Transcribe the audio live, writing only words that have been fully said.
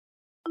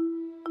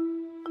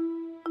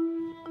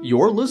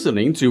You're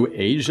listening to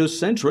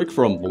Asia-Centric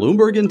from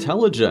Bloomberg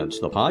Intelligence,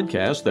 the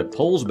podcast that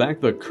pulls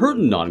back the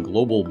curtain on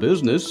global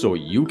business so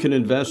you can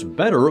invest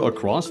better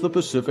across the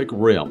Pacific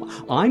Rim.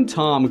 I'm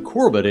Tom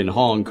Corbett in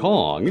Hong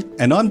Kong.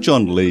 And I'm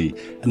John Lee.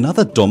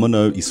 Another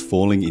domino is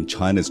falling in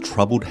China's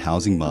troubled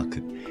housing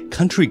market.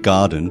 Country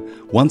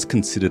Garden, once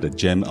considered a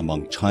gem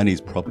among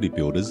Chinese property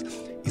builders,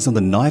 is on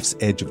the knife's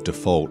edge of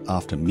default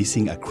after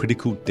missing a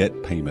critical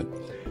debt payment,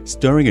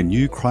 stirring a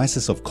new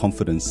crisis of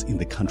confidence in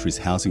the country's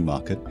housing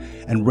market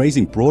and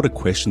raising broader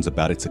questions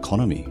about its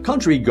economy.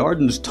 Country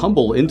Garden's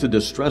tumble into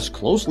distress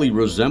closely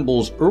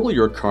resembles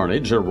earlier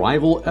carnage at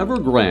rival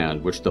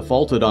Evergrande, which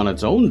defaulted on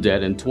its own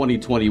debt in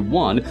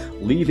 2021,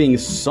 leaving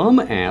some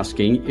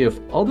asking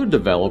if other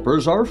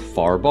developers are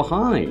far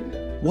behind.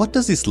 What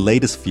does this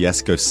latest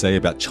fiasco say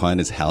about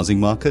China's housing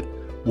market?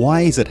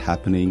 Why is it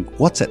happening?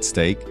 What's at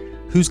stake?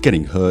 Who's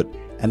getting hurt?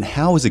 And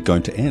how is it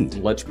going to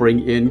end? Let's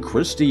bring in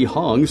Christy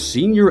Hung,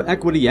 senior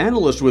equity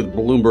analyst with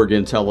Bloomberg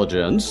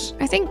Intelligence.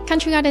 I think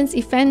Country Garden's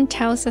event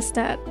tells us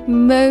that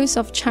most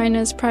of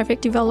China's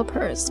private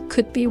developers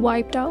could be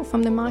wiped out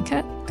from the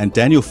market. And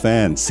Daniel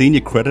Fan,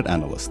 senior credit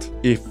analyst.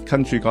 If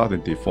Country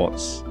Garden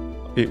defaults,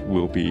 it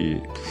will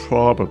be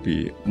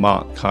probably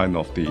mark kind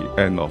of the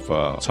end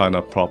of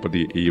China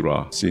property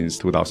era since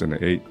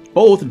 2008.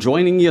 Both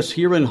joining us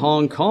here in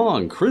Hong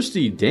Kong.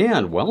 Christy,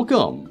 Dan,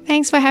 welcome.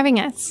 Thanks for having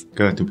us.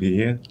 Glad to be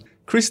here.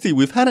 Christy,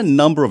 we've had a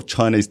number of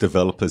Chinese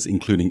developers,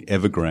 including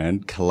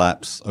Evergrande,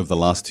 collapse over the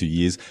last 2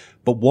 years.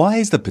 But why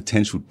is the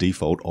potential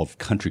default of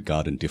Country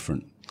Garden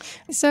different?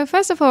 So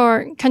first of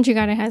all, Country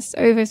Garden has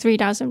over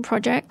 3,000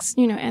 projects,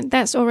 and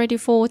that's already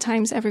 4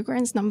 times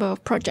Evergrande's number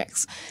of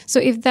projects. So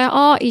if there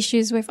are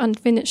issues with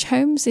unfinished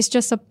homes, it's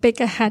just a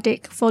bigger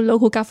headache for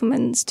local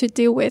governments to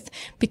deal with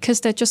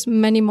because there are just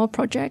many more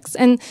projects.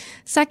 And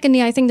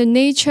secondly, I think the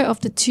nature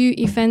of the two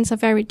events are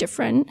very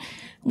different.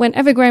 When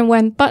Evergrande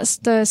went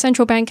bust, the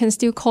central bank can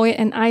still call it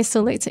an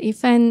isolated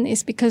event.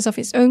 It's because of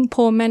its own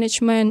poor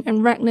management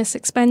and reckless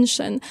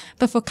expansion.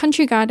 But for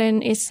Country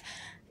Garden, it's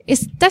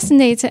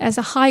designated as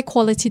a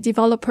high-quality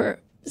developer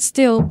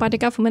still by the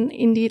government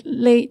in the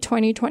late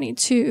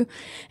 2022.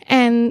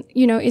 And,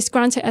 it's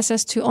granted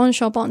access to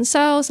onshore bond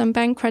sales and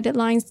bank credit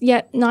lines,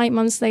 yet 9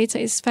 months later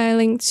is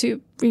failing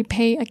to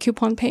repay a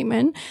coupon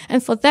payment.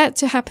 And for that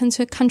to happen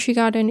to Country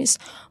Garden is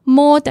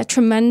more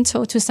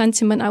detrimental to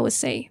sentiment, I would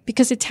say,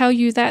 because it tells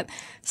you that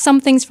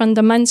something's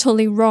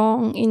fundamentally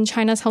wrong in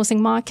China's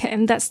housing market,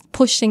 and that's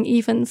pushing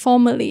even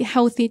formerly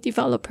healthy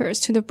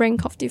developers to the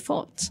brink of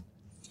default.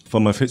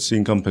 From a fixed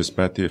income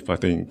perspective, I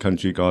think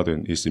Country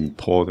Garden is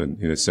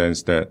important in the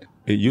sense that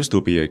it used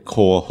to be a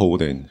core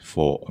holding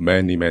for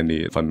many,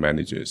 many fund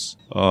managers.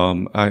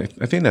 I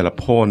think at a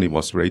point it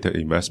was rated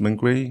investment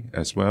grade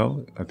as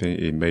well, I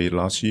think in May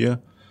last year.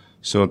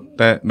 So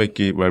that make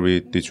it very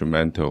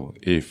detrimental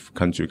if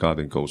Country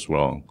Garden goes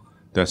wrong.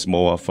 That's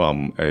more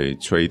from a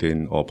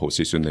trading or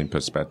positioning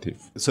perspective.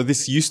 So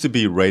this used to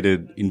be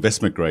rated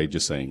investment grade,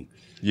 you're saying?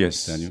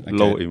 Yes, Daniel. Okay.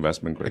 Low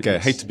investment grade. Okay, I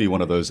hate to be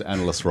one of those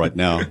analysts right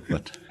now,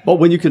 but... But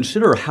when you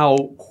consider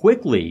how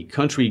quickly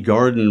Country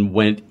Garden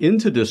went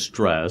into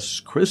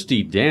distress,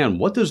 Christy, Dan,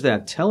 what does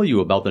that tell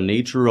you about the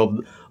nature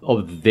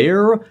of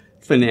their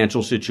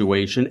financial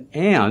situation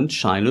and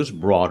China's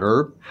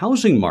broader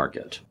housing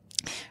market?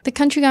 The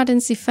Country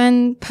Garden's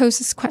event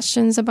poses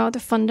questions about the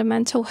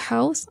fundamental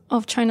health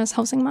of China's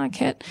housing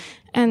market.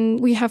 And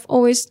we have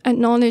always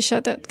acknowledged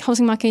that the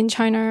housing market in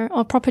China,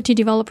 or property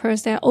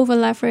developers, they're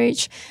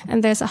over-leveraged,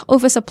 and there's an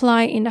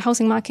oversupply in the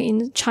housing market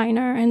in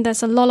China, and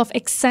there's a lot of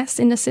excess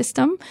in the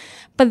system.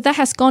 But that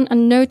has gone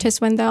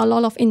unnoticed when there are a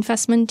lot of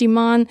investment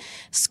demand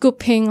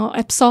scooping or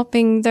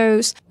absorbing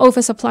those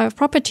oversupply of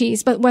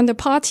properties. But when the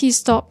party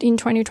stopped in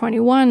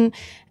 2021,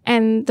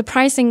 and the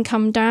pricing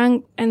come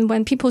down, and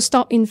when people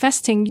stop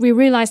investing, we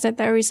realize that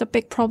there is a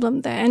big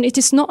problem there. And it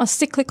is not a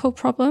cyclical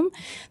problem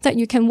that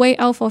you can wait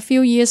out for a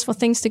few years for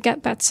things to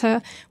get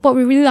better. But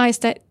we realize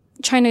that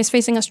China is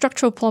facing a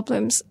structural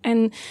problems,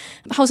 and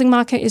the housing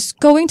market is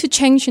going to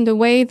change in the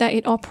way that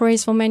it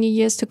operates for many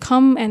years to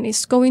come, and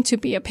it's going to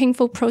be a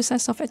painful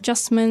process of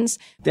adjustments.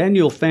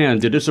 Daniel Fan,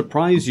 did it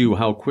surprise you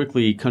how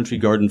quickly Country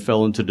Garden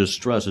fell into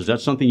distress? Is that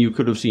something you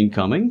could have seen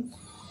coming?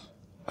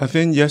 I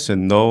think yes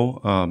and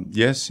no.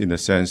 Yes, in the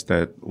sense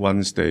that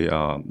once they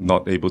are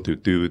not able to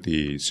do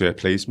the share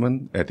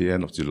placement at the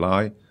end of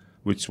July,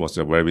 which was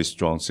a very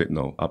strong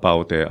signal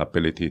about their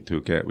ability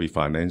to get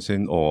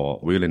refinancing or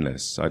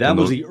willingness. That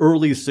was the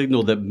early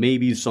signal that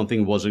maybe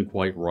something wasn't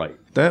quite right.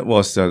 That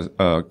was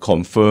a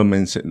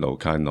confirming signal,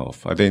 kind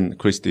of. I think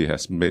Christie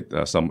has made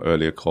some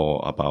earlier call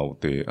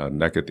about the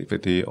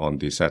negativity on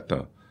the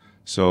sector.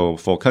 So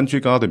for Country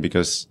Garden,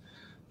 because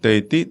they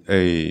did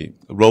a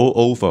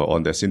rollover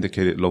on their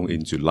syndicated loan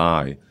in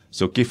July.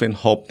 So giving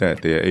hope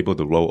that they are able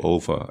to roll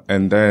over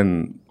and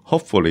then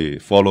hopefully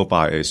followed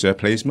by a share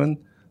placement,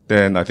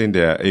 then I think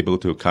they are able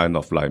to kind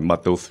of like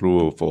muddle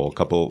through for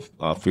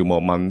a few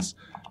more months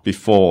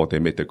before they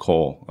make the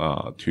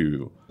call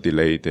to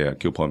delay their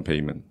coupon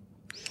payment.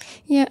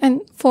 Yeah,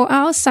 and for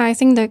our side, I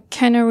think the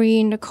canary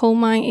in the coal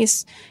mine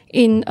is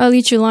in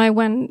early July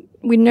when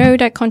we know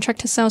that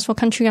contractor sales for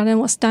Country Garden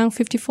was down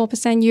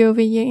 54% year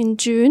over year in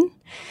June.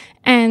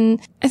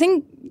 And I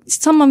think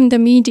some of the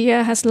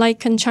media has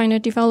likened China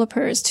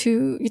developers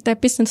to their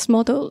business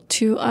model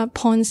to a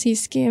Ponzi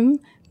scheme,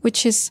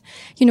 which is,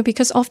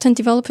 because often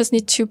developers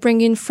need to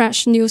bring in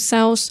fresh new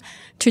sales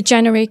to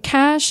generate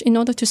cash in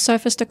order to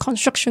service the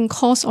construction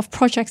costs of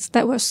projects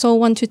that were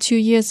sold 1 to 2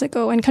 years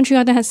ago. And Country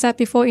Garden has said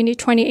before it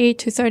needs 28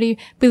 to 30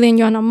 billion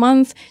yuan a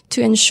month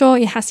to ensure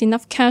it has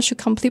enough cash to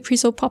complete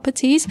pre-sold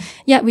properties.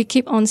 Yet we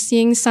keep on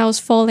seeing sales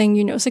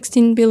falling,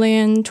 16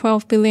 billion,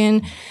 12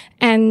 billion.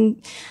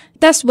 And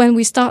that's when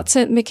we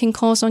started making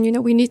calls on,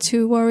 we need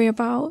to worry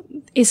about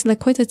its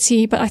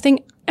liquidity. But I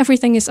think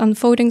everything is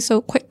unfolding so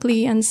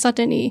quickly and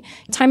suddenly.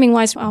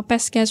 Timing-wise, our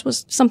best guess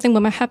was something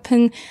that might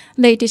happen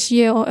late this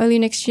year or early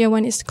next year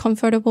when its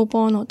convertible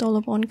bond or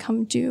dollar bond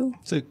come due.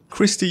 So,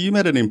 Christy, you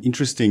made an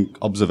interesting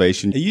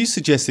observation. Are you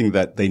suggesting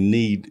that they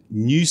need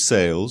new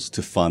sales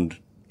to fund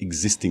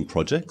existing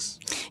projects?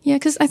 Yeah,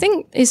 because I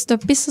think it's the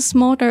business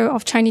model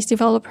of Chinese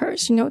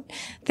developers.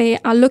 They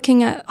are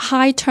looking at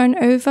high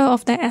turnover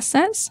of their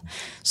assets.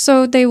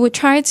 So they would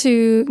try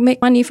to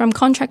make money from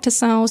contractor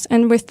sales.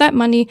 And with that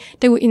money,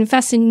 they would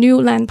invest in new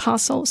land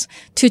parcels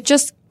to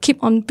just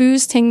keep on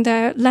boosting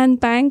their land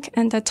bank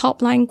and their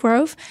top line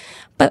growth.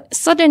 But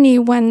suddenly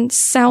when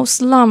sales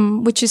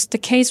slump, which is the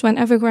case when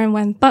Evergrande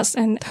went bust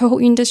and the whole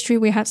industry,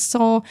 we had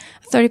saw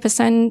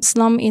 30%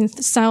 slump in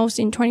sales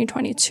in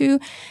 2022,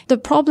 the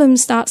problem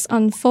starts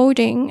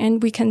unfolding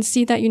and we can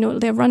see that,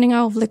 they're running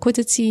out of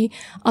liquidity.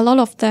 A lot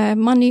of their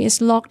money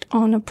is locked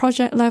on a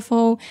project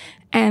level.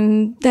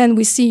 And then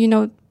we see,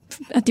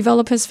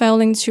 developers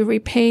failing to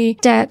repay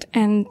debt,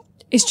 and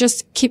it's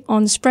just keep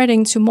on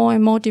spreading to more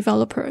and more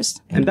developers.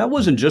 And that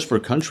wasn't just for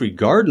Country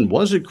Garden,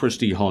 was it,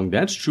 Christy Hung?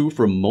 That's true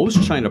for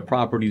most China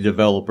property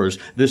developers.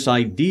 This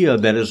idea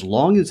that as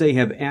long as they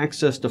have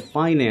access to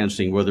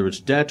financing, whether it's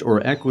debt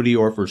or equity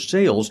or for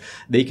sales,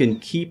 they can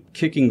keep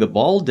kicking the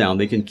ball down.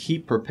 They can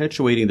keep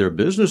perpetuating their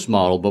business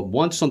model. But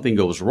once something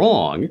goes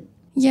wrong...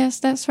 Yes,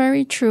 that's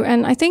very true.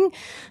 And I think,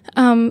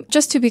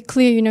 just to be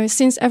clear,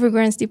 since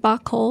Evergrande's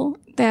debacle,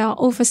 there are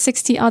over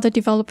 60 other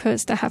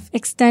developers that have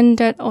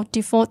extended or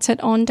defaulted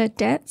on their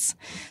debts.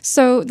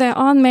 So there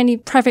aren't many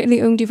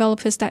privately owned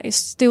developers that is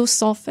still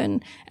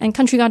softened. And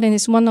Country Garden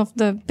is one of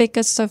the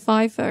biggest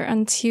survivor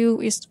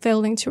until it's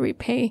failing to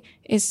repay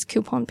its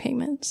coupon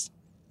payments.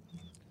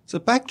 So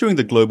back during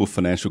the global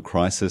financial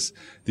crisis,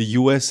 the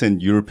US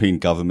and European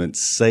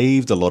governments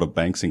saved a lot of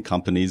banks and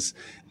companies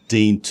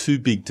deemed too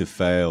big to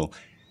fail.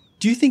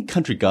 Do you think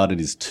Country Garden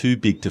is too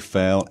big to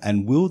fail,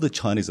 and will the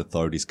Chinese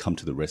authorities come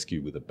to the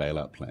rescue with a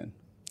bailout plan?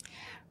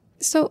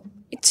 So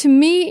to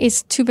me,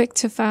 it's too big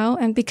to fail.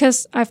 And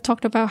because I've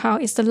talked about how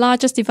it's the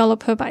largest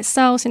developer by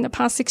sales in the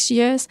past 6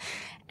 years,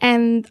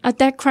 and a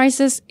debt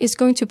crisis is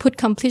going to put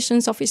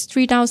completions of its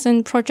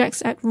 3,000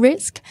 projects at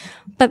risk.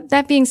 But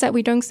that being said,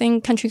 we don't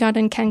think Country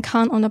Garden can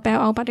count on a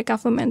bailout by the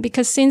government,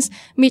 because since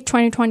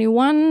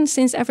mid-2021,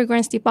 since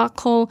Evergrande's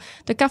debacle,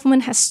 the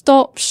government has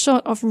stopped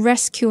short of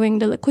rescuing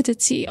the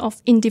liquidity of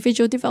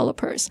individual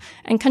developers.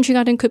 And Country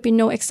Garden could be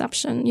no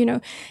exception.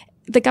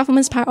 The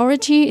government's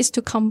priority is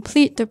to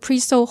complete the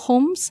pre-sold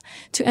homes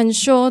to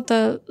ensure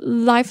the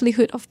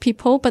livelihood of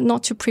people, but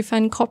not to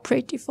prevent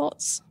corporate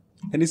defaults.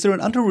 And is there an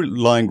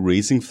underlying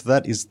reason for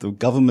that? Is the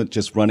government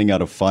just running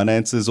out of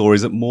finances, or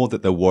is it more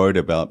that they're worried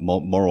about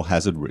moral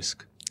hazard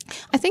risk?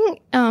 I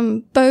think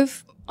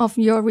both of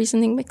your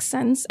reasoning makes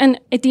sense. And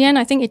at the end,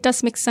 I think it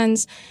does make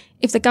sense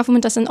if the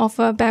government doesn't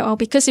offer a bailout,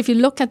 because if you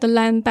look at the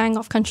land bank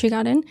of Country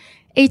Garden,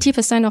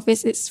 80% of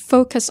it is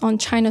focused on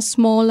China's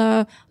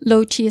smaller,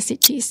 low-tier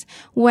cities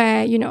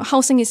where,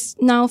 housing is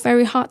now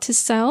very hard to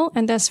sell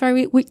and there's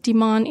very weak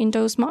demand in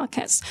those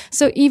markets.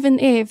 So even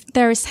if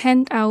there is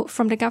handout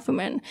from the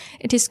government,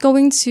 it is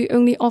going to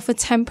only offer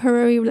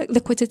temporary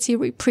liquidity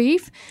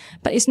reprieve,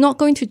 but it's not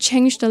going to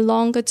change the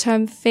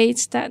longer-term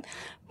fate that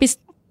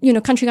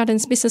Country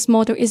Garden's business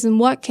model isn't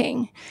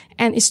working,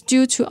 and it's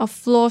due to a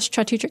flawed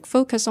strategic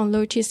focus on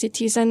low-tier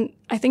cities. And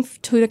I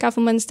think to the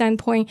government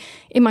standpoint,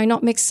 it might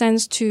not make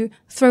sense to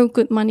throw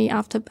good money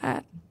after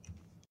bad.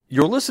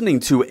 You're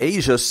listening to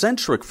Asia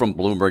Centric from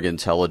Bloomberg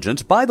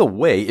Intelligence. By the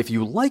way, if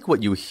you like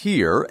what you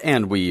hear,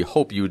 and we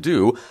hope you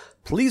do,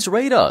 please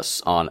rate us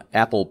on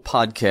Apple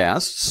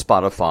Podcasts,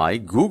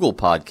 Spotify, Google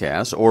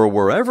Podcasts, or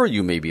wherever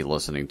you may be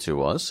listening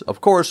to us.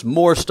 Of course,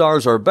 more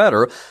stars are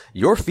better.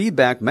 Your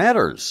feedback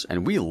matters,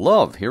 and we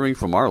love hearing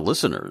from our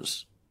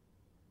listeners.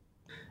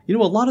 A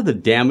lot of the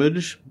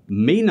damage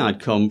may not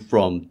come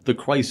from the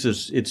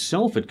crisis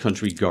itself at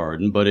Country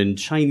Garden, but in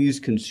Chinese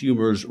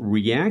consumers'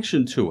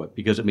 reaction to it,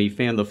 because it may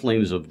fan the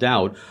flames of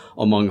doubt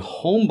among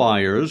home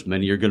buyers.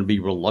 Many are going to be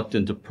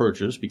reluctant to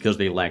purchase because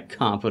they lack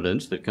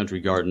confidence that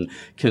Country Garden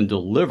can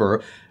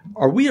deliver.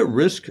 Are we at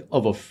risk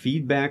of a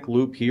feedback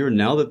loop here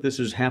now that this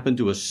has happened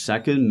to a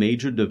second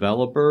major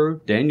developer?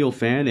 Daniel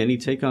Fan, any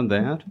take on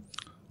that?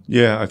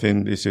 Yeah, I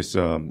think this is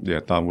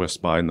downward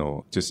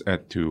spiral. Just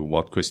add to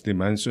what Christy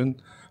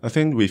mentioned. I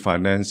think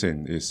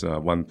refinancing is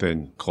one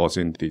thing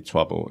causing the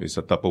trouble. It's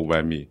a double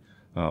whammy.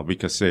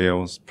 weaker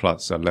sales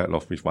plus a lack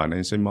of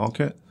refinancing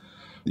market.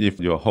 If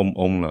you're a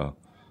homeowner,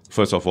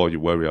 first of all, you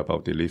worry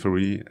about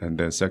delivery, and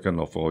then second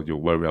of all, you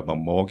worry about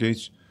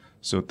mortgage.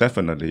 So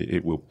definitely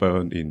it will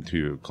burn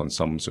into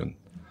consumption.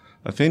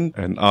 I think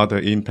another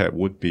impact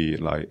would be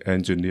like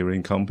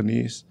engineering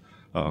companies,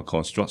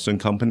 construction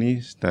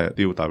companies that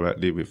deal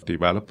directly with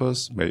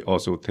developers may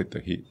also take the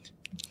hit.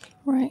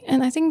 Right.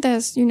 And I think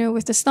there's,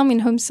 with the slump in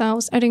home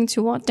sales, adding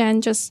to what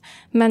Dan just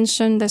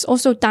mentioned, there's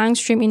also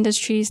downstream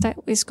industries that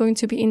is going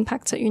to be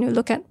impacted.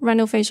 Look at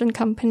renovation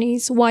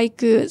companies, white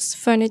goods,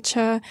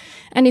 furniture.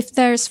 And if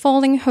there's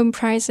falling home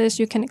prices,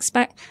 you can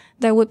expect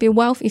there would be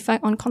wealth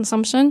effect on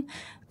consumption.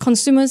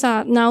 Consumers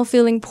are now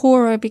feeling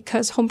poorer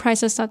because home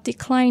prices are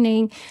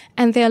declining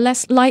and they're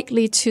less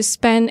likely to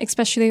spend,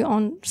 especially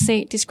on,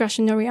 say,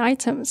 discretionary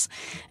items.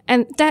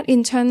 And that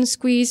in turn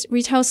squeeze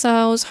retail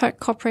sales, hurt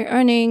corporate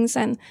earnings,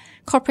 and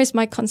corporates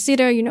might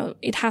consider,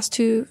 it has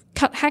to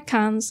cut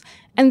headcounts.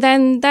 And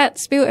then that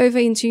spill over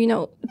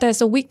into,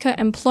 there's a weaker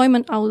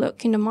employment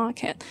outlook in the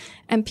market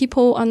and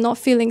people are not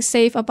feeling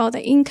safe about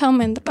their income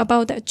and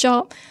about their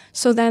job.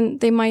 So then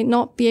they might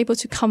not be able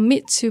to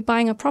commit to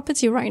buying a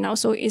property right now.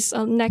 So it's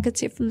a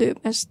negative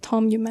loop, as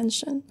Tom, you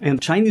mentioned.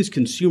 And Chinese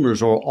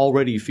consumers are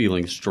already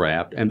feeling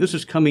strapped. And this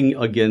is coming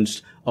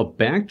against a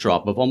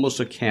backdrop of almost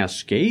a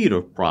cascade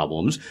of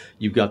problems.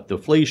 You've got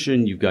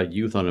deflation, you've got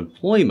youth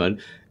unemployment.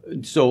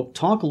 So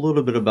talk a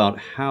little bit about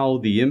how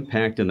the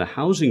impact in the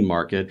housing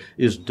market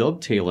is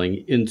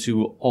dovetailing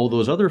into all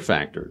those other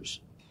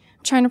factors.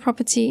 China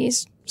property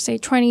is, say,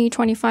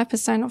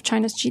 20-25% of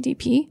China's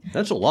GDP.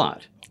 That's a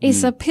lot.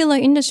 It's a pillar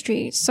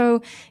industry.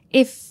 So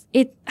if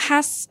it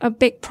has a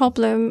big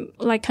problem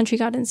like Country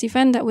Garden's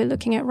event that we're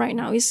looking at right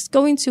now, it's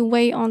going to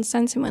weigh on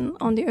sentiment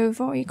on the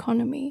overall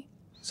economy.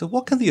 So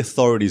what can the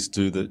authorities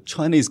do? The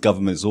Chinese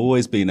government has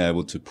always been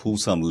able to pull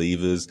some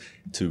levers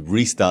to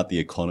restart the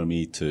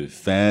economy, to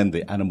fan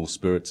the animal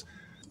spirits.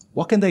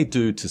 What can they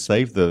do to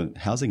save the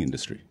housing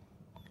industry?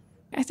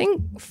 I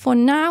think for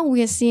now,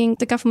 we are seeing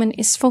the government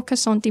is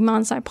focused on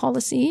demand-side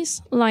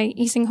policies, like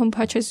easing home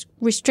purchase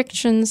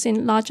restrictions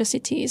in larger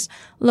cities,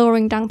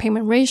 lowering down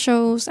payment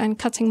ratios, and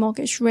cutting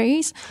mortgage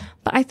rates.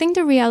 But I think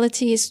the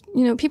reality is,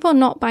 people are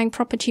not buying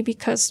property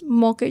because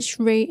mortgage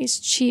rate is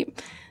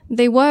cheap.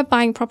 They were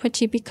buying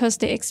property because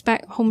they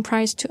expect home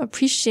price to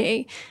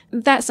appreciate.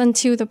 That's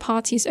until the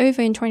party is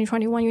over in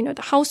 2021.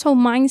 The household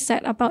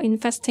mindset about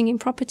investing in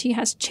property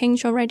has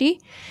changed already.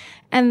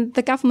 And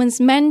the government's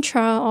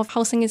mantra of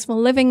housing is for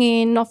living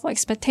in, not for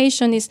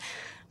expectation, is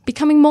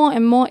becoming more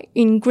and more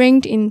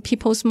ingrained in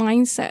people's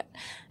mindset.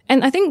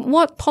 And I think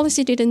what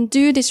policy didn't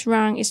do this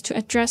round is to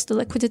address the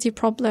liquidity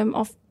problem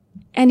of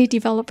any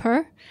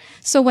developer.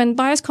 So when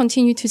buyers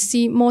continue to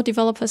see more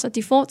developers are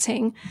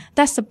defaulting,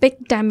 that's a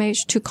big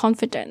damage to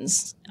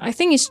confidence. I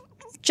think it's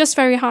just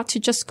very hard to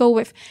just go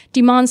with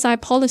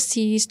demand-side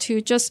policies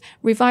to just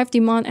revive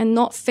demand and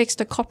not fix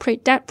the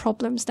corporate debt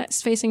problems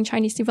that's facing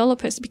Chinese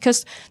developers,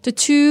 because the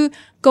two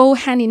go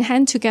hand in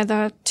hand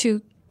together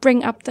to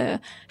bring up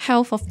the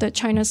health of the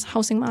China's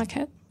housing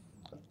market.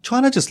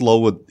 China just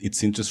lowered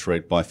its interest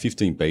rate by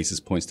 15 basis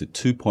points to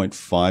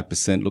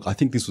 2.5%. Look, I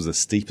think this was the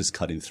steepest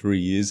cut in 3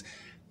 years.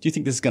 Do you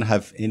think this is going to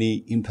have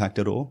any impact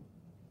at all?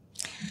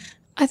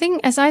 I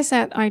think, as I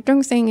said, I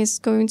don't think it's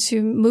going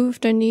to move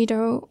the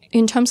needle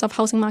in terms of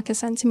housing market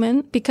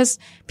sentiment, because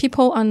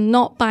people are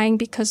not buying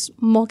because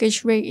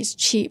mortgage rate is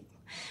cheap.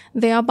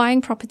 They are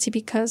buying property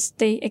because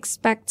they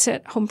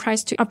expected home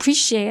price to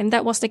appreciate. And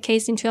that was the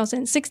case in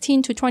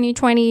 2016 to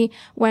 2020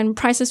 when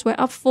prices were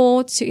up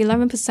 4 to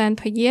 11%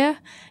 per year.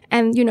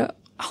 And,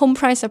 home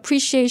price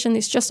appreciation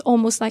is just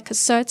almost like a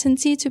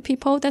certainty to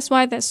people. That's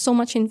why there's so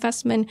much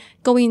investment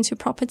going into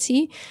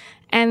property.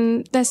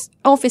 And there's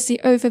obviously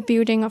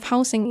overbuilding of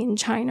housing in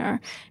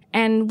China.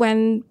 And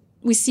when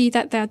we see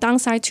that there are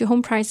downside to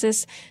home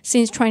prices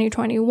since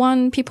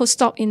 2021, people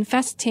stop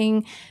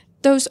investing.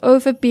 Those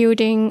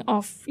overbuilding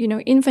of,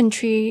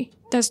 inventory,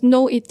 there's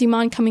no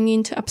demand coming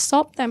in to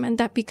absorb them, and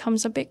that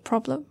becomes a big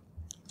problem.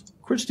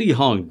 Christy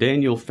Hung,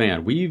 Daniel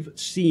Fan, we've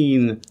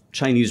seen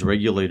Chinese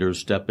regulators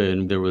step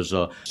in. There was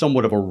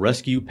somewhat of a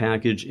rescue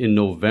package in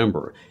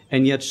November,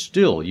 and yet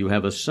still you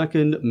have a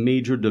second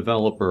major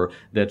developer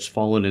that's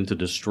fallen into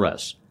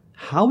distress.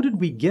 How did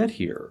we get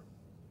here?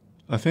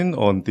 I think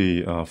on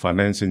the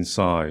financing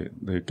side,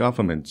 the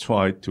government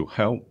tried to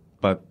help,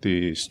 but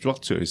the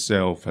structure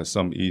itself has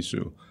some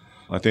issue.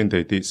 I think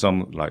they did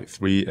some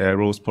 3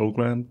 arrows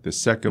program. The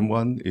second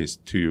one is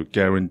to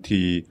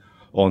guarantee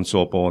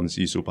onshore bonds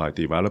issued by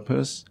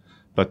developers.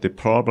 But the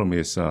problem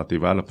is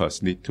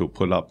developers need to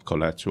put up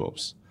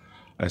collaterals.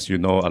 As you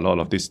know, a lot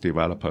of these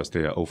developers,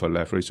 they are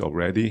over-leveraged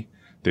already.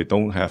 They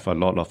don't have a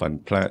lot of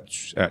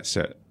unpledged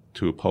asset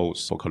to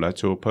post for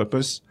collateral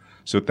purpose.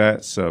 So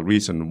that's a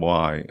reason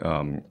why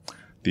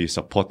the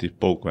supportive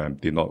program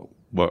did not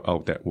work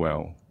out that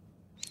well.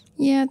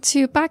 Yeah,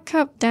 to back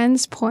up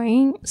Dan's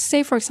point,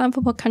 say, for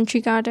example, for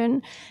Country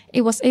Garden,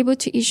 it was able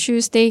to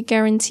issue state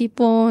guarantee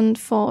bond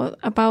for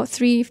about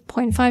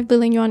 3.5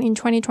 billion yuan in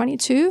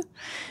 2022.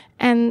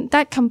 And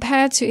that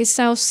compared to its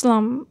sales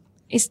slump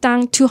is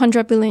down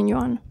 200 billion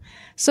yuan.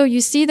 So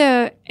you see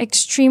the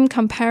extreme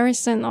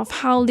comparison of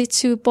how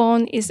little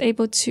bond is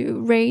able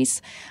to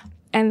raise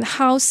and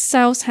how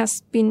sales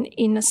has been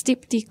in a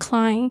steep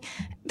decline.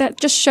 That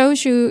just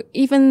shows you,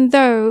 even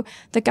though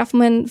the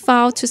government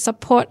vowed to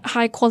support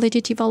high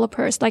quality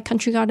developers like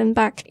Country Garden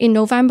back in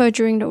November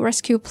during the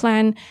rescue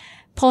plan,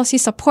 policy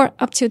support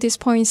up to this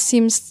point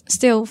seems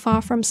still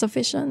far from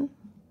sufficient.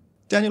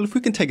 Daniel, if we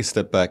can take a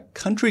step back,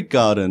 Country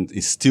Garden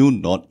is still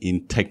not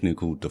in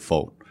technical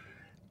default.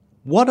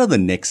 What are the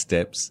next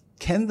steps?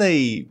 Can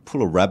they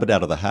pull a rabbit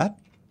out of the hat?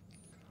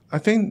 I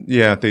think,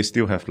 yeah, they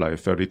still have like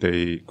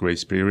 30-day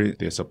grace period.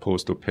 They're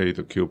supposed to pay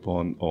the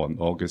coupon on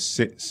August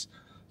 6th.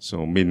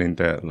 So meaning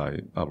that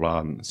like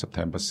around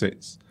September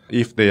 6th.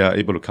 If they are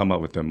able to come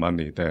up with the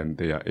money, then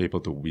they are able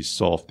to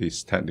resolve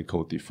this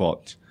technical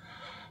default.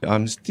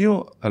 I'm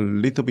still a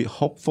little bit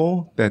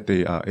hopeful that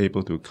they are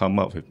able to come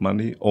up with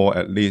money, or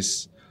at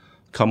least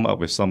come up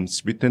with some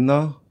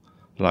sweetener,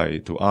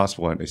 like to ask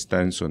for an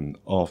extension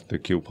of the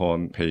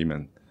coupon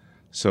payment.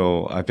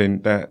 So I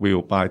think that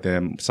will buy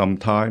them some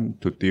time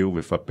to deal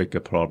with a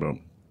bigger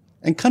problem.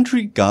 And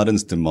Country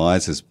Garden's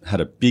demise has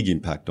had a big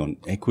impact on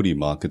equity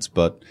markets,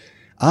 but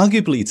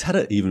arguably it's had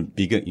an even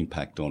bigger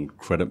impact on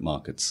credit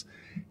markets.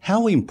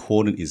 How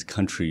important is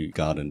Country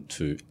Garden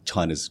to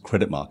China's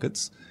credit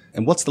markets?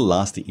 And what's the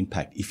lasting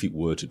impact if it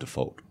were to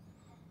default?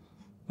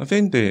 I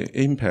think the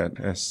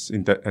impact, as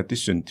in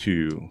addition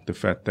to the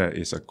fact that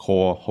it's a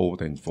core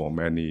holding for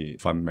many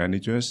fund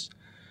managers,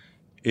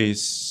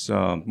 its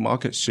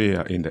market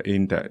share in the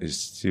index is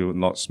still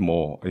not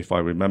small. If I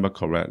remember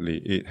correctly,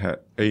 it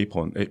had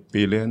 8.8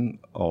 billion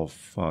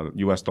of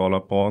US dollar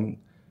bond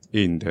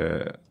in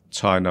the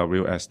China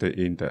real estate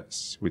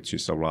index, which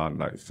is around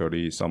like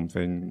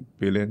 30-something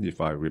billion, if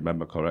I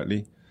remember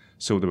correctly.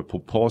 So the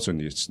proportion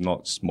is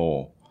not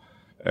small.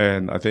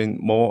 And I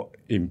think more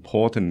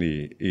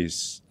importantly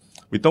is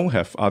we don't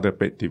have other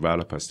big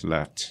developers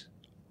left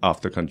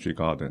after Country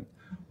Garden.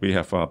 We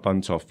have a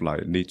bunch of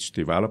like niche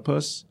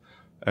developers,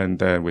 and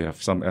then we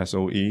have some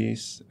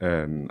SOEs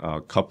and a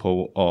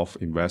couple of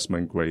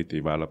investment-grade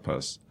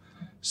developers.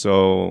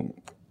 So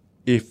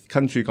if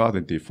Country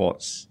Garden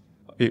defaults,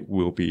 it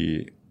will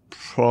be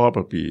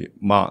probably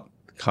mark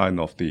kind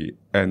of the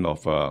end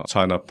of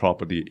China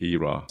property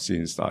era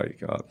since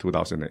like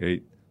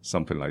 2008,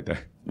 something like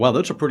that. Wow,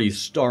 that's a pretty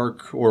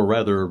stark or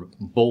rather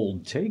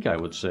bold take, I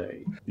would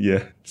say.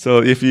 Yeah.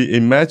 So if you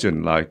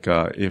imagine like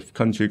if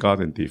Country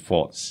Garden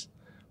defaults,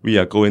 we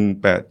are going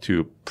back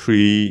to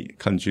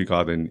pre-Country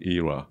Garden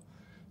era.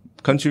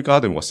 Country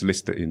Garden was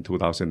listed in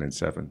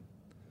 2007.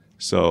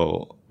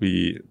 So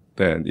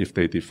then if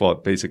they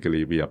default,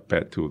 basically we are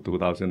back to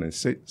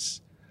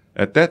 2006.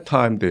 At that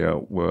time, there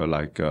were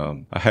like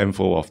a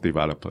handful of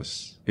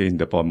developers in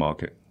the bond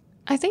market.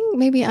 I think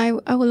maybe I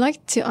would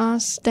like to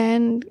ask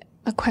Dan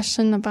a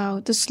question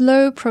about the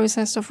slow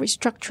process of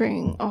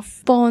restructuring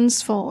of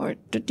bonds for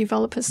the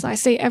developers. I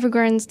say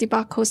Evergrande's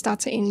debacle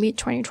started in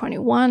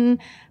mid-2021,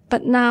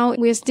 but now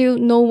we're still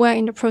nowhere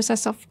in the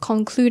process of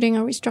concluding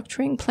a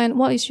restructuring plan.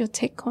 What is your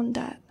take on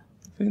that?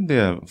 I think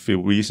there are a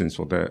few reasons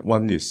for that.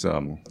 One is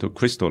to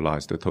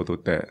crystallize the total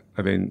debt.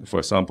 I mean, for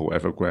example,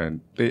 Evergrande,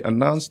 they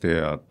announced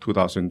their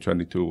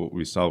 2022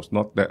 results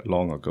not that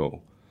long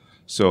ago.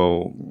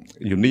 So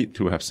you need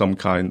to have some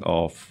kind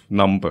of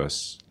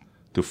numbers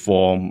to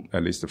form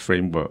at least the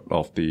framework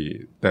of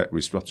the debt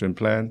restructuring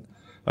plan.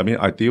 I mean,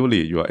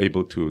 ideally, you are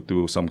able to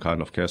do some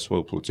kind of cash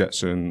flow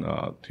projection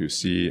to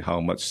see how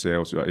much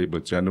sales you are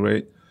able to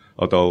generate,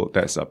 although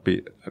that's a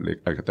bit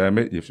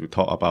academic. If you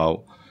talk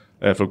about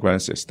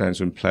Evergrande's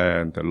extension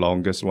plan, the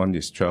longest one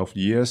is 12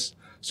 years.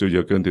 So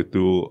you're going to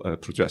do a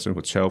projection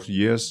for 12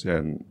 years,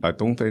 and I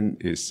don't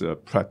think it's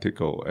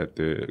practical at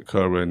the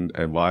current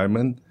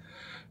environment.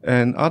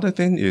 And other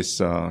thing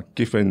is,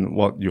 given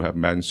what you have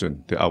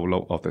mentioned, the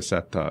outlook of the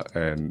sector,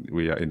 and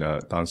we are in a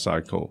down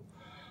cycle,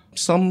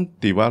 some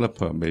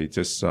developer may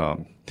just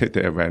take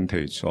the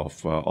advantage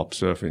of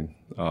observing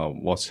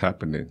what's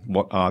happening,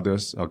 what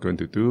others are going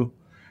to do.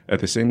 At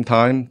the same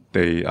time,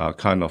 they are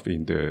kind of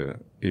in the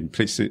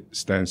implicit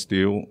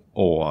standstill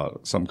or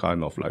some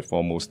kind of like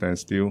formal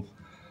standstill,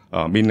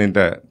 meaning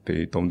that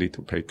they don't need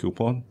to pay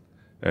coupon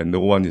and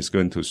no one is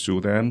going to sue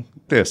them.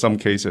 There are some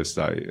cases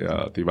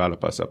like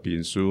developers are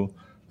being sued,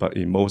 but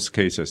in most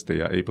cases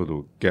they are able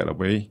to get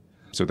away.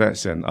 So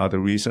that's another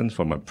reason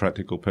from a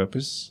practical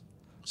purpose.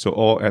 So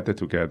all added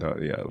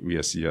together,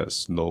 we see a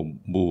slow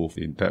move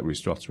in debt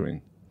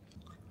restructuring.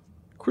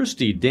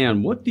 Christy,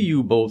 Dan, what do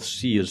you both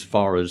see as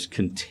far as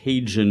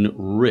contagion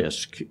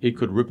risk? It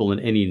could ripple in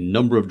any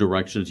number of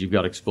directions. You've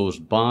got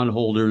exposed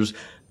bondholders.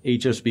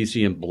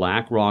 HSBC and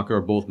BlackRock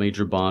are both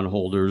major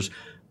bondholders.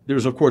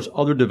 There's, of course,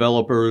 other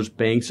developers,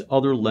 banks,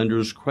 other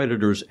lenders,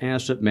 creditors,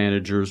 asset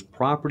managers,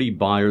 property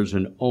buyers,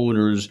 and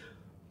owners.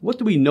 What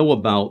do we know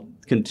about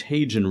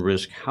contagion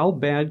risk? How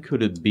bad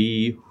could it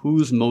be?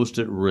 Who's most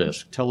at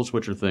risk? Tell us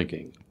what you're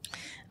thinking.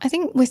 I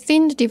think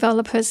within the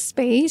developer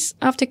space,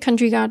 after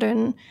Country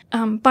Garden,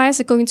 buyers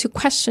are going to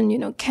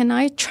question, can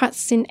I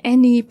trust in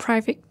any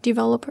private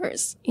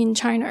developers in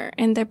China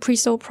and their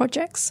pre-sold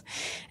projects?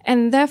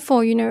 And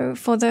therefore,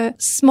 for the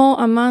small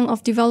amount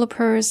of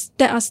developers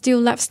that are still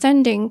left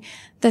standing,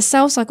 the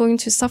sales are going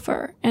to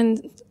suffer,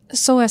 and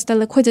so as the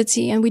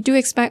liquidity. And we do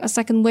expect a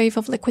second wave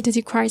of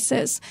liquidity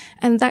crisis,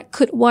 and that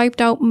could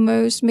wipe out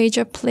most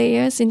major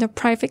players in the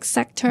private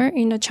sector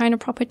in the China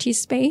property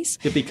space.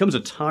 It becomes a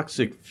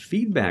toxic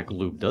feedback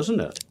loop, doesn't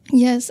it?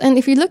 Yes, and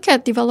if you look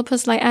at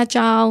developers like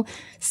Agile,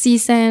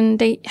 CSN,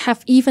 they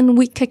have even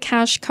weaker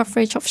cash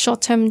coverage of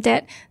short-term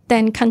debt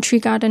than Country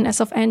Garden as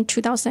of end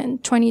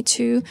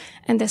 2022,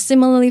 and they're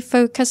similarly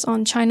focused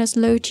on China's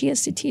low-tier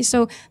cities.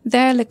 So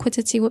their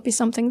liquidity would be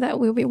something that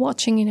we'll be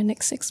watching in the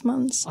next 6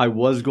 months. I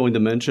was going to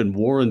mention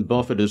Warren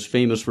Buffett is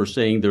famous for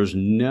saying there's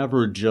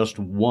never just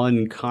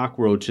one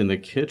cockroach in the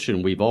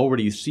kitchen. We've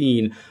already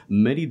seen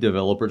many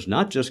developers,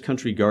 not just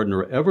Country Garden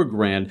or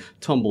Evergrande,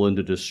 tumble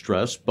into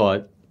distress,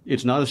 but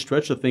it's not a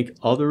stretch to think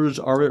others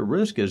are at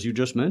risk, as you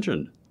just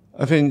mentioned.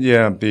 I think,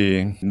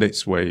 the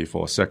next wave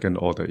or second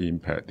order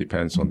impact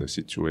depends on the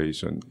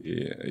situation.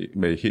 It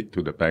may hit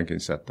to the banking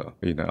sector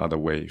in another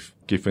wave,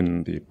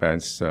 given the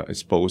bank's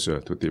exposure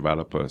to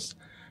developers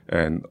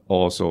and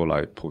also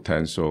like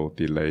potential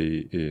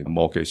delay in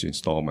mortgage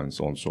installments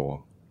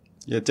onshore.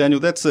 Yeah,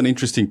 Daniel, that's an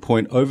interesting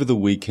point. Over the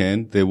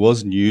weekend, there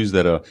was news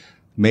that a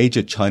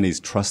major Chinese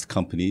trust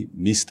company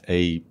missed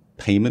a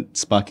payment,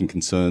 sparking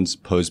concerns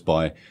posed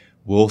by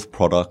wealth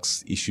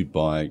products issued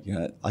by,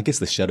 I guess,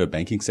 the shadow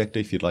banking sector,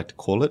 if you'd like to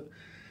call it.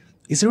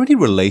 Is there any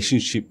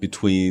relationship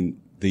between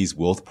these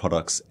wealth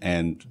products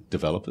and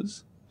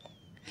developers?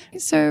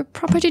 So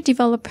property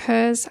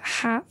developers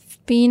have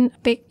been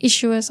big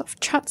issuers of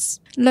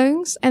trust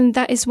loans, and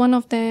that is one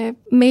of the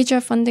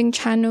major funding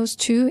channels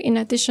too, in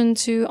addition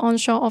to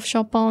onshore,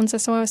 offshore bonds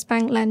as well as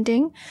bank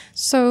lending.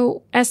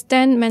 So as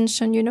Dan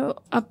mentioned,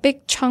 a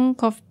big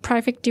chunk of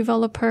private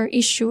developer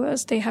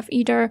issuers, they have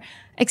either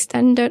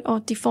extended or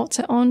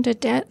defaulted on the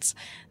debts.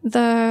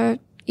 The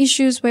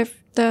issues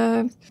with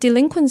the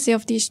delinquency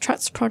of these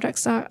trust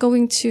products are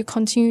going to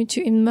continue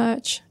to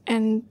emerge,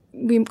 and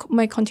we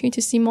might continue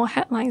to see more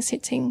headlines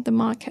hitting the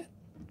market.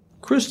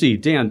 Christy,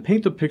 Dan,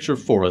 paint the picture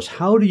for us.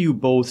 How do you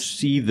both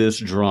see this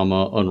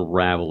drama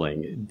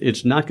unraveling?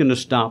 It's not going to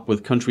stop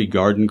with Country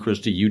Garden,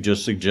 Christy. You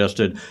just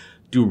suggested.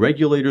 Do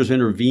regulators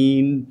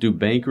intervene? Do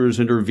bankers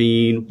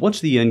intervene? What's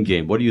the end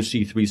game? What do you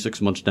see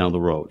 3-6 months down the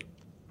road?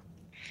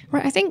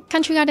 Right. I think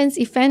Country Garden's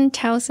event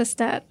tells us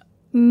that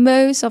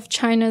most of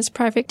China's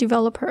private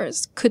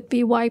developers could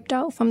be wiped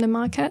out from the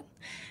market.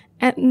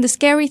 And the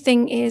scary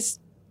thing is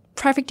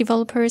private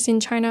developers in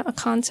China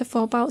accounted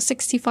for about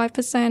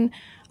 65%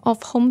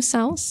 of home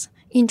sales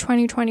in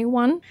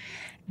 2021.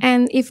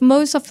 And if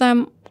most of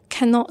them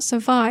cannot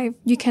survive,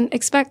 you can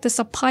expect the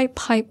supply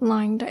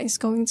pipeline that is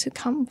going to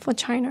come for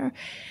China.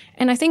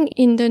 And I think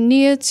in the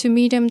near to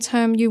medium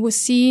term, you will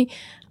see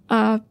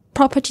a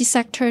property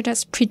sector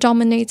that's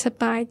predominated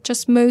by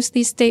just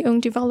mostly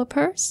state-owned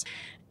developers.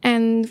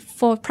 And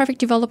for private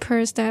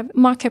developers, their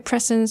market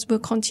presence will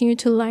continue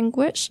to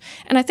languish.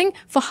 And I think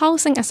for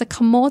housing as a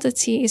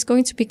commodity is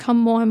going to become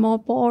more and more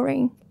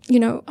boring.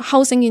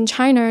 Housing in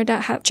China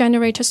that had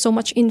generated so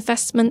much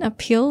investment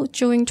appeal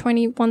during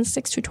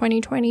 2016 to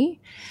 2020.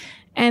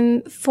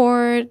 And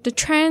for the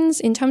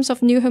trends in terms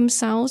of new home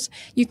sales,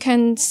 you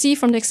can see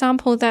from the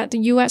example that the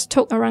US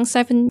took around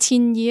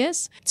 17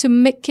 years to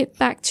make it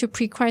back to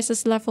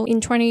pre-crisis level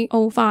in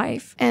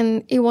 2005.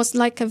 And it was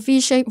like a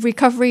V-shaped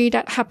recovery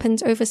that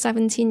happened over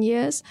 17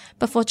 years.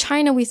 But for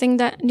China, we think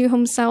that new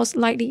home sales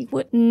likely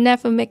would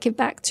never make it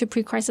back to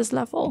pre-crisis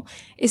level.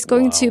 It's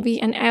going to be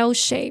an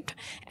L-shaped.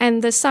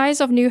 And the size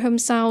of new home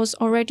sales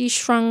already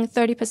shrunk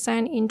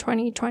 30% in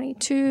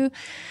 2022.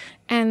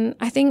 And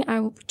I think I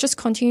will just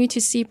continue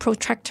to see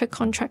protracted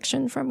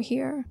contraction from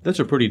here. That's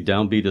a pretty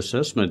downbeat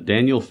assessment.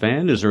 Daniel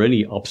Fan, is there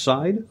any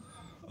upside?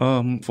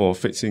 For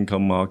fixed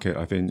income market,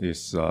 I think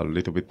it's a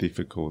little bit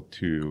difficult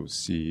to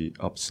see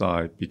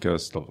upside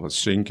because of the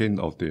shrinking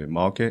of the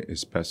market,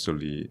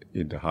 especially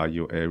in the high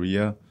yield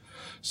area.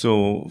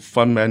 So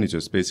fund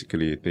managers,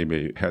 basically, they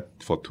may head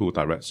for two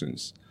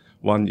directions.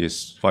 One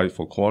is fight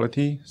for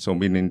quality, so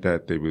meaning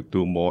that they will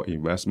do more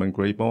investment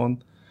grade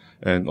bond.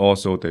 And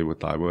also they will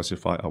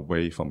diversify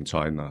away from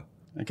China.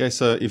 Okay,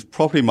 so if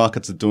property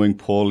markets are doing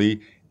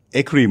poorly,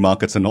 equity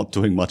markets are not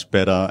doing much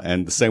better,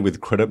 and the same with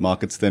credit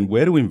markets, then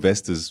where do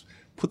investors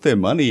put their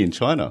money in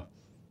China?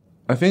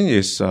 I think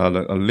it's a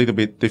little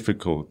bit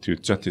difficult to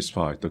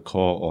justify the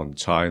call on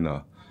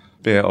China.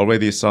 There are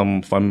already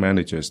some fund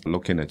managers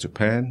looking at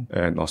Japan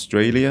and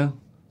Australia,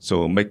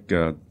 so make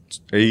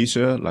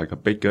Asia like a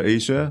bigger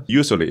Asia.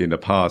 Usually in the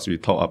past, we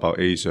talk about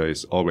Asia,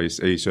 it's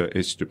always Asia,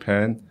 it's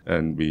Japan,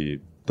 and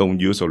we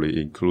don't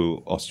usually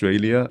include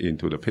Australia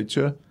into the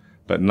picture.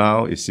 But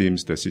now it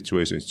seems the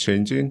situation is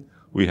changing.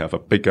 We have a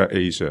bigger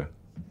Asia.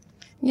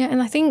 Yeah,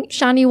 and I think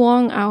Shani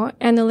Wong, our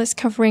analyst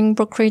covering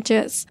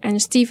brokerages, and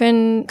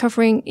Stephen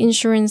covering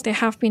insurance, they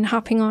have been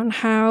harping on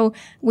how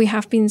we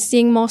have been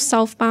seeing more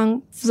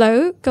southbound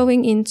flow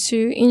going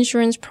into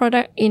insurance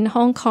product in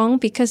Hong Kong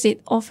because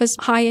it offers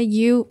higher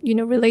yield,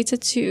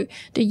 related to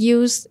the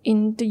yields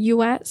in the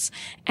US.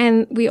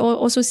 And we are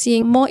also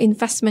seeing more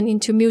investment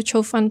into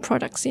mutual fund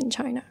products in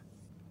China.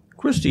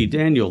 Christy,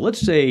 Daniel, let's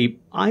say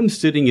I'm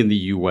sitting in the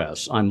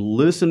U.S., I'm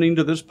listening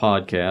to this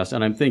podcast,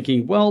 and I'm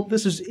thinking, well,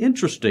 this is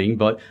interesting,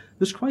 but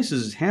this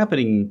crisis is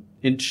happening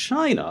in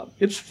China.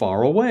 It's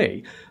far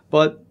away.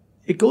 But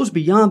it goes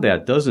beyond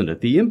that, doesn't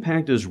it? The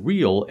impact is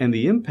real, and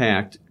the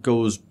impact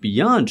goes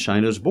beyond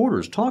China's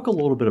borders. Talk a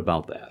little bit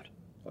about that.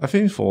 I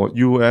think for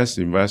U.S.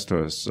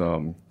 investors,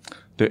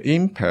 the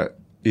impact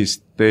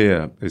is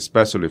there,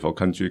 especially for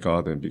Country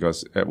Garden,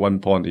 because at one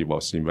point it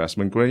was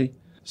investment grade.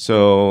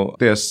 So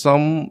there are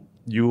some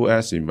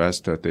U.S.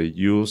 investors, they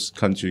use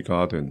Country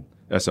Garden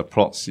as a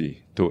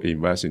proxy to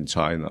invest in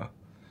China.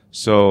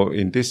 So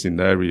in this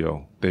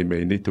scenario, they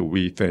may need to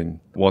rethink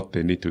what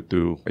they need to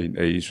do in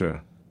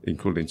Asia,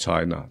 including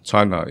China.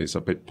 China is a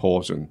big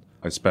portion,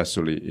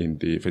 especially in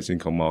the fixed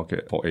income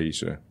market for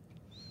Asia.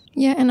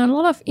 Yeah, and a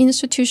lot of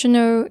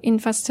institutional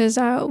investors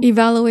are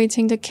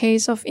evaluating the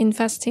case of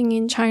investing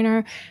in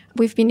China.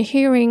 We've been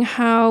hearing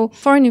how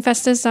foreign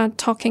investors are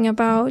talking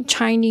about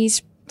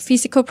Chinese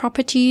physical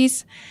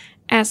properties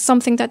as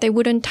something that they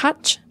wouldn't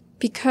touch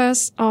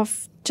because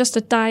of just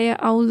the dire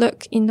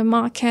outlook in the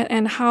market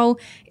and how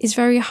it's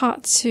very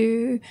hard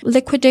to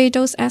liquidate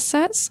those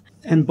assets.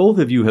 And both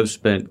of you have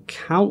spent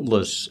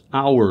countless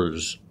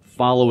hours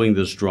following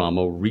this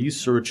drama,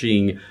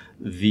 researching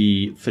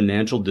the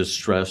financial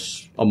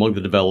distress among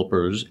the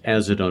developers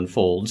as it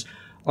unfolds.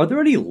 Are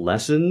there any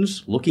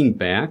lessons looking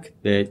back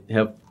that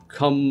have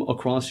come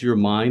across your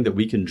mind that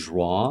we can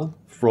draw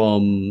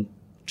from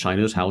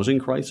China's housing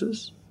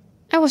crisis?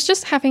 I was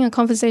just having a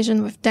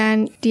conversation with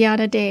Dan the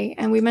other day,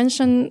 and we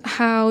mentioned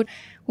how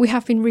we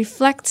have been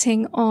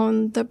reflecting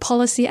on the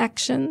policy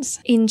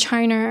actions in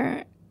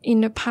China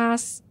in the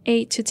past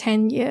 8 to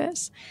 10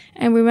 years.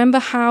 And remember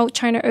how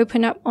China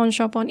opened up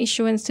onshore bond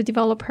issuance to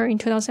developer in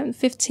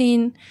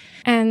 2015.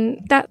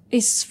 And that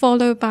is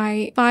followed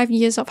by 5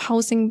 years of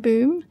housing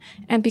boom.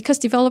 And because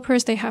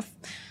developers, they have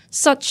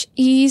such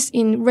ease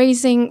in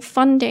raising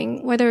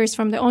funding, whether it's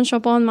from the onshore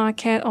bond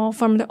market or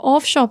from the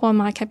offshore bond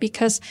market,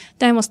 because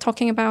Dan was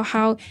talking about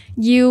how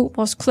yield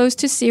was close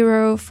to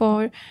zero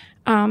for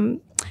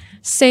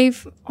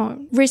safe or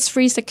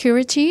risk-free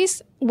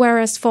securities,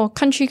 whereas for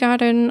Country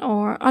Garden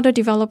or other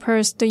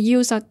developers, the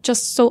yields are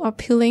just so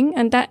appealing,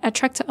 and that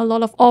attracted a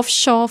lot of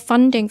offshore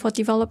funding for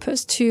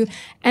developers too.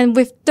 And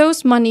with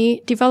those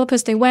money,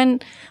 developers, they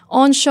went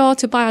onshore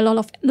to buy a lot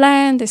of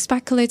land, they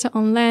speculated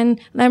on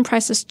land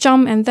prices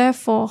jumped, and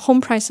therefore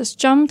home prices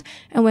jumped.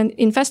 And when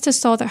investors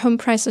saw that home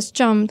prices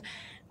jumped,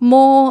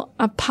 more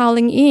are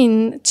piling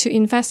in to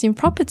invest in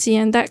property,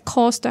 and that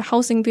caused the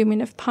housing boom in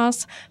the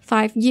past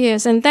 5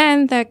 years. And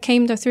then there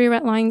came the 3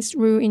 red lines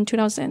rule in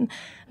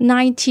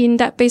 2019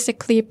 that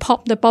basically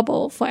popped the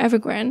bubble for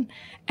Evergrande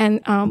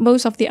and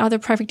most of the other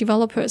private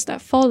developers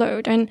that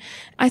followed. And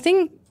I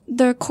think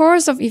the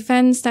course of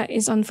events that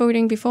is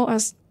unfolding before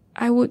us,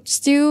 I would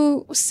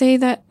still say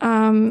that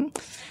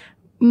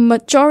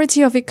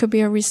majority of it could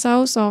be a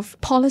result of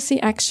policy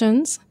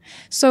actions.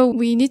 So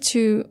we need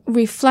to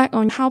reflect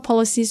on how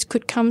policies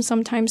could come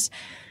sometimes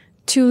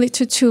too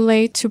little too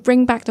late to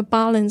bring back the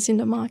balance in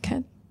the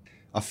market.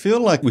 I feel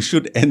like we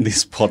should end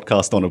this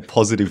podcast on a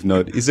positive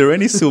note. Is there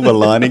any silver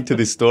lining to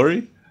this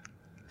story?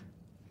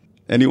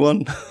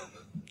 Anyone?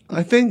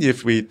 I think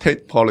if we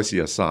take policy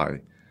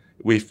aside,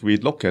 if we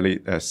look at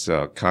it as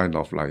a kind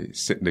of like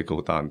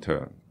cyclical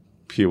downturn,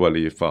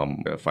 purely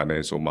from a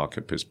financial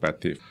market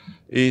perspective,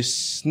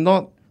 it's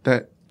not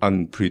that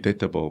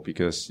unpredictable,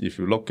 because if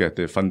you look at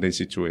the funding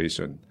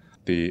situation,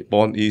 the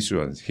bond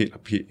issuance hit a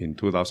peak in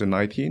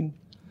 2019.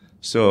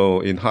 So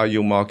in high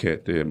yield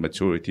market, the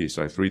maturity is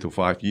like 3 to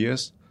 5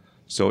 years.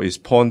 So it's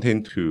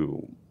pointing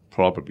to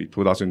probably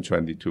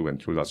 2022 and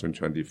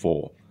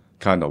 2024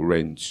 kind of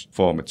range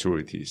for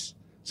maturities.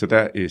 So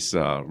that is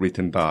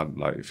written down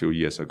like a few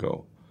years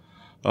ago.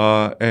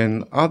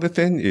 And other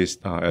thing is,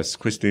 as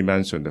Christy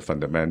mentioned, the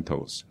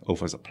fundamentals,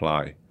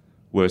 oversupply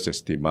versus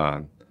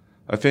demand.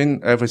 I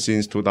think ever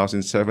since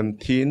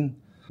 2017,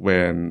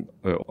 when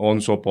the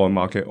onshore bond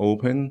market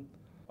opened,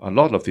 a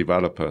lot of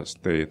developers,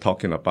 they're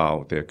talking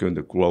about they're going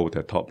to grow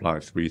their top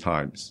line 3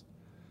 times.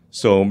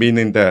 So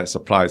meaning that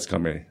supply is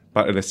coming.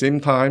 But at the same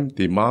time,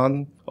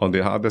 demand on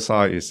the other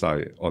side is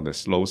like on the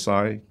slow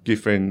side,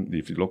 given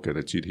if you look at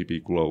the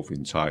GDP growth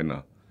in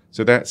China.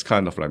 So that's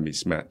kind of like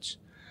mismatch.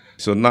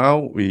 So now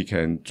we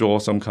can draw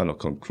some kind of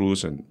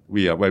conclusion.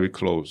 We are very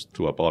close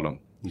to a bottom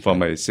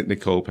from a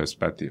cyclical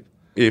perspective.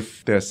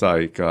 If there's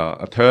like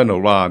a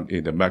turnaround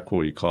in the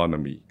macro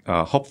economy,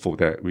 hopeful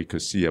that we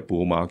could see a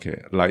bull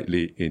market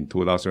likely in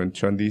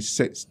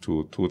 2026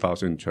 to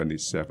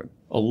 2027.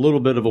 A little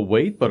bit of a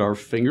wait, but our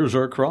fingers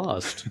are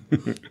crossed.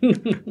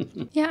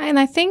 Yeah, and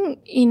I think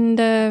in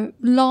the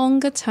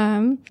longer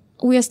term,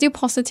 we are still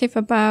positive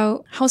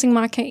about housing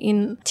market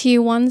in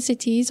tier 1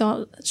 cities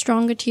or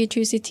stronger tier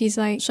 2 cities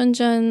like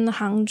Shenzhen,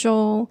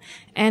 Hangzhou.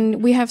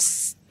 And we have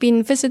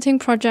been visiting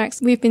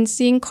projects. We've been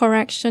seeing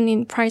correction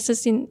in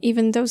prices in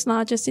even those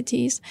larger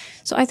cities.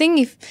 So I think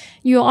if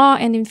you are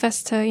an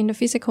investor in the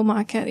physical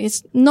market,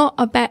 it's not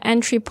a bad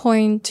entry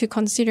point to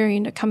consider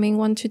in the coming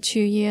 1 to 2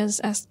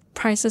 years as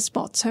prices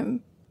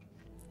bottom.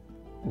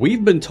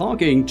 We've been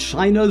talking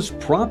China's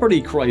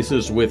property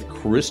crisis with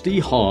Christy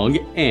Hong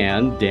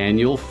and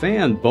Daniel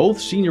Fan, both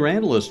senior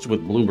analysts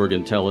with Bloomberg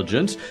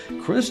Intelligence.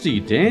 Christy,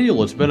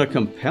 Daniel, it's been a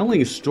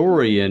compelling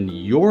story, and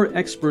your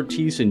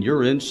expertise and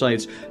your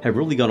insights have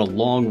really gone a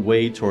long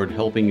way toward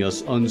helping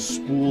us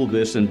unspool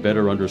this and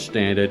better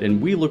understand it.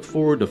 And we look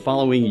forward to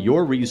following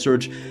your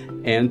research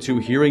and to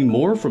hearing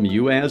more from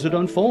you as it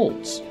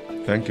unfolds.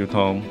 Thank you,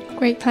 Tom.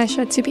 Great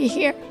pleasure to be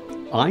here.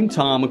 I'm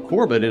Tom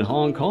Corbett in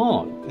Hong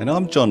Kong. And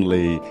I'm John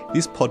Lee.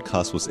 This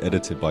podcast was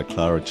edited by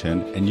Clara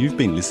Chen, and you've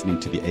been listening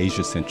to the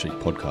Asia-Centric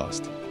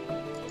podcast.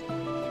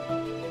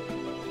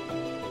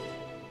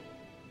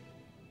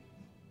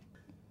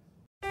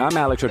 I'm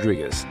Alex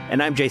Rodriguez.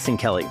 And I'm Jason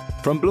Kelly.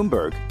 From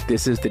Bloomberg,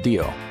 this is The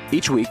Deal.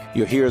 Each week,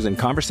 you'll hear us in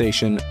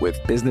conversation with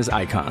business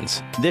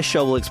icons. This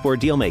show will explore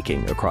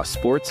deal-making across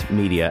sports,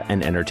 media,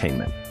 and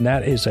entertainment.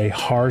 That is a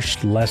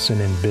harsh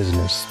lesson in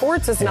business.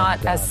 Sports is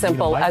not as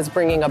simple as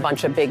bringing a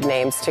bunch of big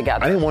names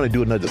together. I didn't want to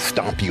do another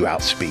stomp you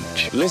out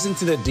speech. Listen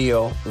to The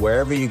Deal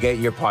wherever you get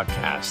your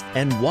podcast.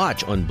 And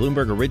watch on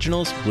Bloomberg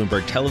Originals,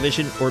 Bloomberg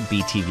Television, or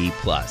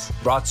BTV+.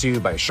 Brought to you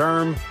by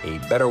Sherm, a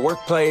better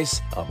workplace,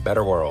 a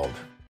better world.